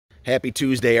Happy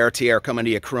Tuesday, RTR coming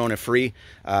to you Corona free.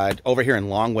 Over here in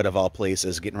Longwood of all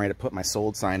places, getting ready to put my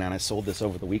sold sign on. I sold this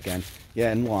over the weekend.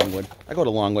 Yeah, in Longwood. I go to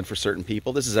Longwood for certain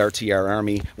people. This is RTR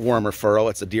Army warm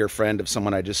referral. It's a dear friend of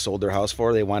someone I just sold their house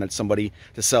for. They wanted somebody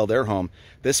to sell their home.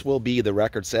 This will be the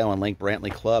record sale in Lake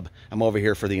Brantley Club. I'm over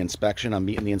here for the inspection. I'm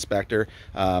meeting the inspector,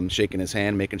 shaking his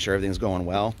hand, making sure everything's going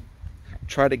well.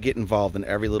 Try to get involved in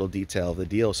every little detail of the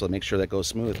deal so make sure that goes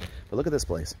smooth. But look at this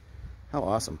place. How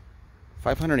awesome.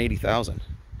 580,000.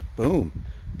 Boom.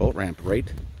 Boat ramp right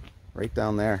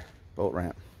down there. Boat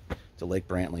ramp to Lake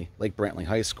Brantley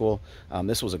High School.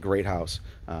 This was a great house.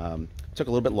 Took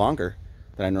a little bit longer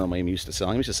than I normally am used to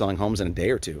selling. I'm used to selling homes in a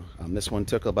day or two. This one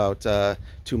took about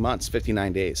 2 months,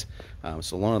 59 days.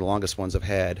 So one of the longest ones I've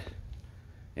had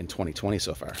in 2020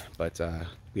 so far. But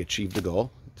we achieved the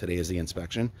goal. Today is the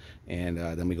inspection, and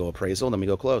then we go appraisal, then we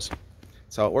go close.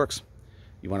 That's how it works.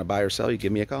 You want to buy or sell, you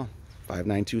give me a call.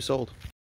 592 sold.